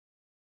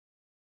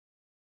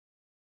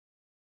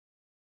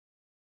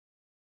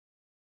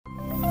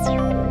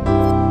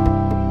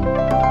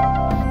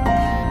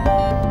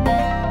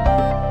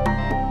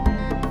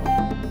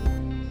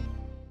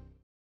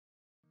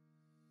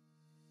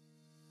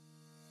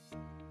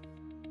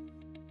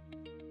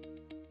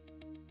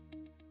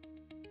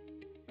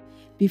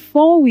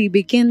Before we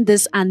begin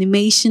this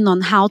animation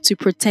on how to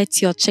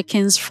protect your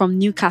chickens from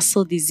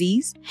Newcastle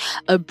disease,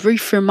 a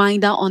brief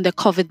reminder on the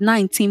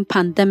COVID-19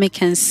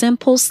 pandemic and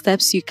simple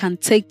steps you can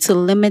take to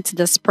limit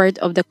the spread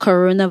of the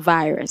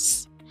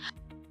coronavirus.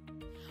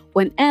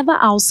 Whenever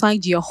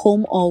outside your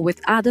home or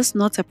with others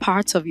not a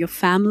part of your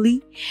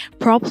family,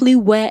 properly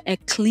wear a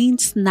clean,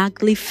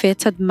 snugly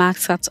fitted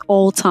mask at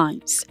all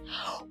times.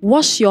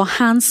 Wash your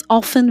hands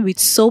often with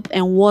soap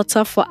and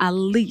water for at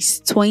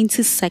least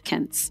 20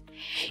 seconds.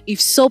 If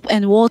soap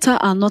and water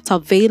are not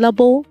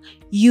available,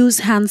 use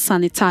hand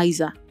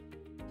sanitizer.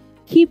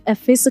 Keep a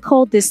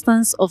physical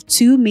distance of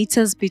 2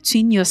 meters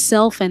between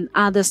yourself and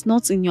others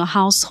not in your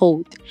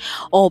household,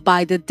 or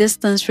by the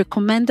distance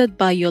recommended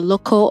by your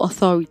local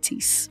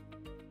authorities.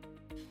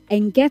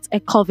 And get a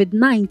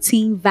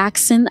COVID-19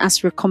 vaccine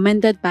as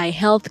recommended by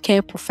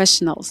healthcare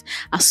professionals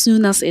as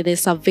soon as it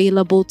is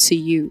available to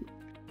you.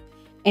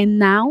 And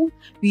now,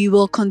 we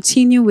will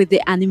continue with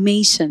the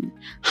animation,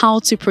 how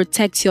to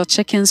protect your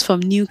chickens from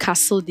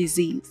Newcastle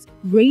disease.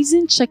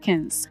 Raising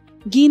chickens,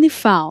 guinea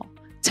fowl,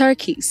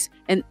 turkeys,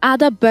 and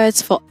other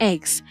birds for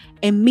eggs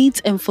and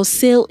meat and for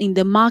sale in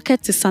the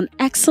market is an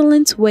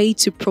excellent way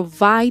to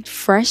provide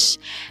fresh,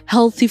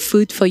 healthy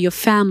food for your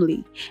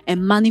family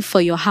and money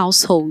for your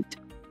household.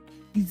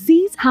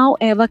 Disease,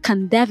 however,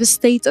 can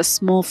devastate a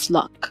small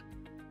flock.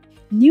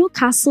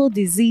 Newcastle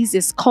disease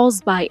is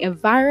caused by a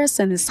virus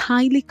and is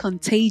highly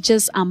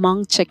contagious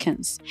among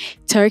chickens,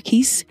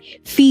 turkeys,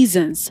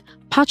 pheasants,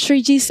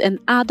 partridges, and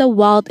other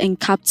wild and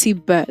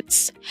captive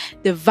birds.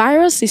 The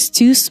virus is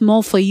too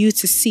small for you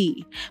to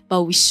see,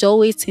 but we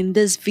show it in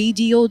this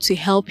video to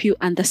help you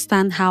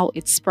understand how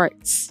it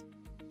spreads.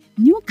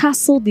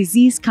 Newcastle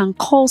disease can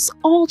cause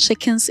all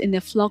chickens in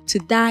a flock to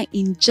die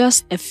in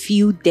just a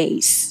few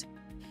days.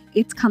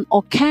 It can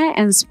occur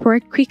and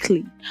spread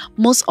quickly,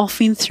 most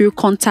often through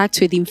contact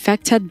with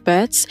infected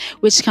birds,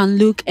 which can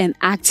look and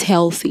act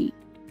healthy.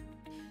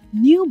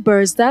 New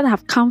birds that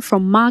have come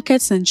from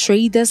markets and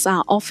traders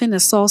are often a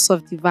source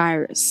of the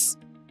virus.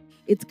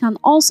 It can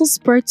also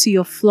spread to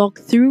your flock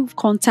through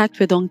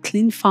contact with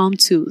unclean farm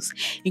tools,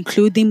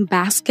 including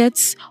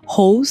baskets,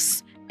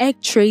 holes, egg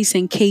trays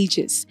and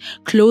cages,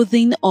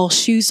 clothing or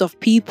shoes of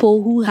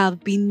people who have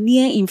been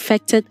near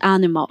infected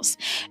animals,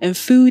 and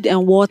food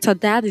and water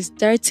that is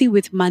dirty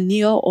with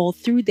manure or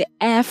through the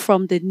air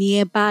from the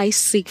nearby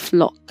sick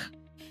flock.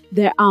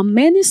 There are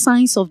many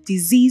signs of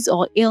disease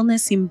or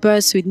illness in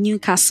birds with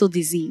Newcastle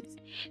disease: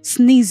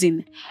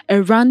 sneezing,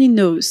 a runny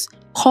nose,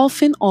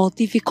 coughing or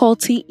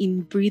difficulty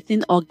in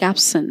breathing or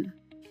gasping,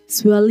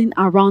 swelling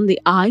around the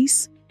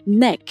eyes,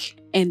 neck,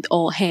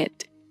 and/or head,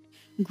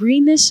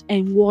 greenish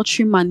and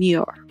watery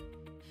manure,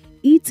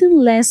 eating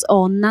less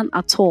or none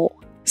at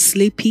all,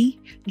 sleepy,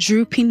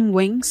 drooping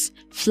wings,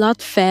 flat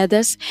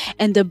feathers,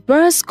 and the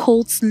bird's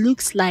coat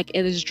looks like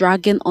it is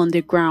dragging on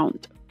the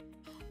ground,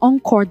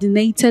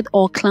 uncoordinated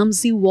or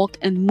clumsy walk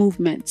and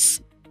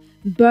movements,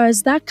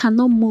 birds that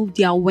cannot move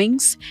their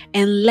wings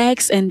and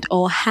legs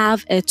and/or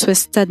have a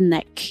twisted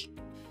neck.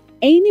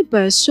 Any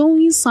bird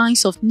showing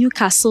signs of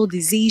Newcastle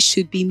disease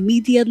should be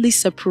immediately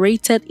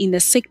separated in a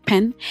sick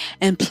pen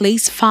and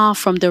placed far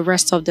from the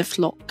rest of the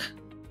flock.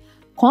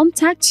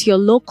 Contact your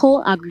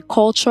local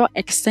agricultural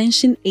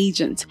extension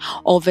agent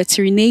or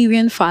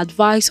veterinarian for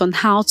advice on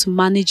how to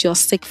manage your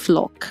sick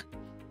flock.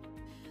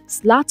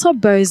 Slaughter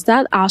birds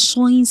that are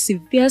showing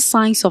severe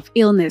signs of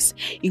illness,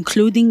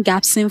 including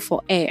gasping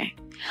for air.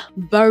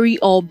 Bury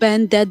or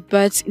burn dead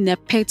birds in a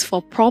pit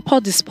for proper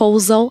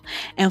disposal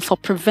and for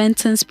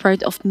preventing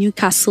spread of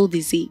Newcastle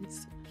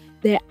disease.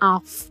 There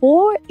are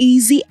 4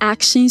 easy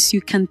actions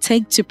you can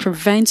take to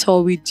prevent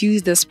or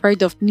reduce the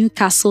spread of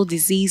Newcastle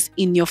disease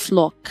in your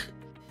flock.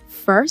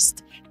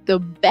 First, the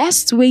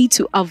best way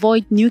to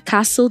avoid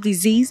Newcastle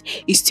disease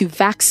is to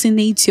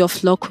vaccinate your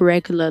flock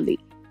regularly.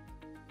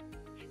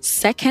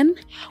 Second,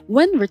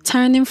 when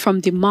returning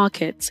from the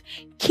market,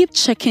 keep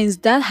chickens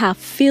that have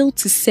failed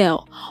to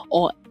sell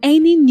or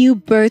any new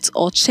birds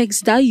or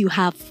chicks that you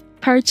have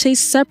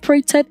purchased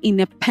separated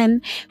in a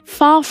pen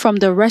far from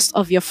the rest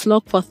of your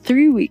flock for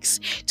 3 weeks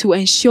to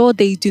ensure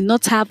they do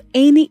not have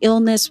any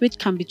illness which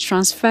can be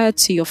transferred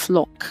to your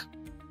flock.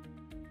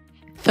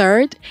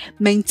 Third,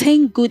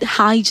 maintain good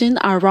hygiene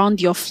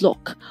around your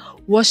flock.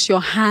 Wash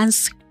your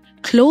hands,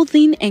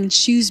 clothing, and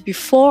shoes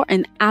before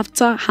and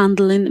after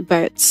handling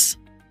birds.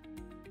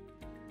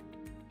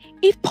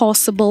 If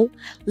possible,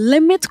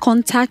 limit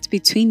contact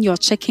between your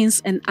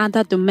chickens and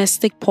other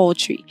domestic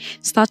poultry,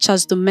 such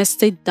as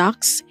domestic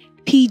ducks,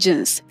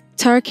 pigeons,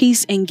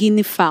 turkeys, and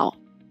guinea fowl.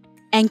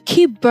 And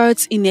keep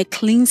birds in a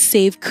clean,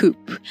 safe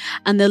coop.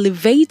 An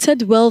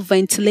elevated,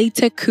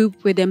 well-ventilated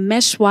coop with a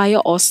mesh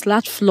wire or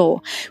slat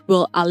floor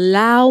will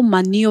allow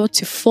manure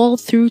to fall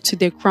through to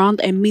the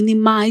ground and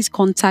minimize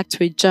contact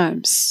with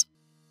germs.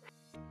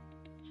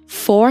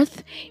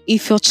 Fourth,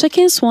 if your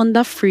chickens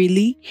wander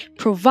freely,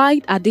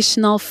 provide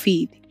additional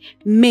feed,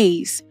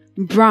 maize,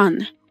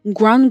 bran,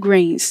 ground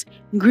grains,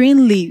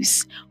 green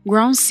leaves,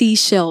 ground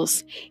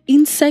seashells,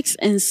 insects,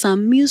 and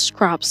some meal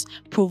scraps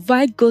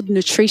provide good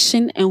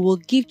nutrition and will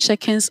give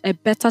chickens a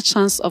better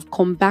chance of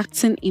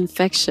combating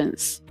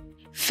infections.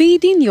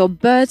 Feeding your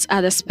birds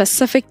at a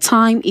specific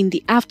time in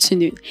the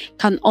afternoon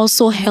can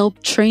also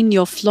help train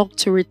your flock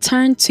to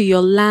return to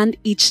your land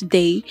each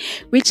day,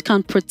 which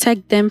can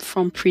protect them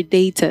from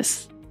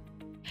predators.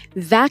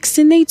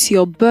 Vaccinate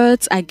your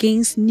birds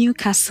against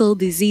Newcastle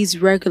disease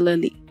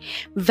regularly.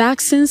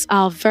 Vaccines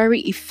are very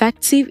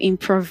effective in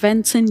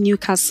preventing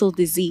Newcastle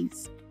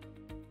disease.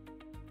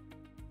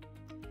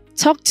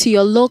 Talk to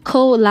your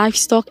local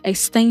livestock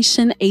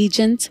extension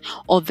agent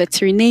or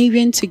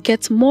veterinarian to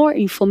get more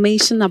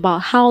information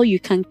about how you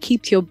can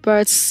keep your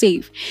birds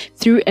safe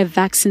through a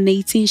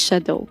vaccinating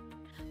schedule.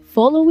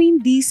 Following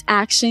these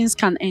actions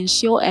can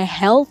ensure a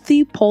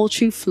healthy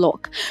poultry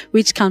flock,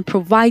 which can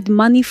provide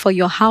money for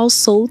your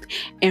household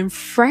and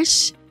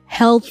fresh,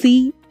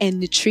 healthy, and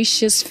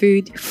nutritious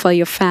food for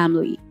your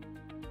family.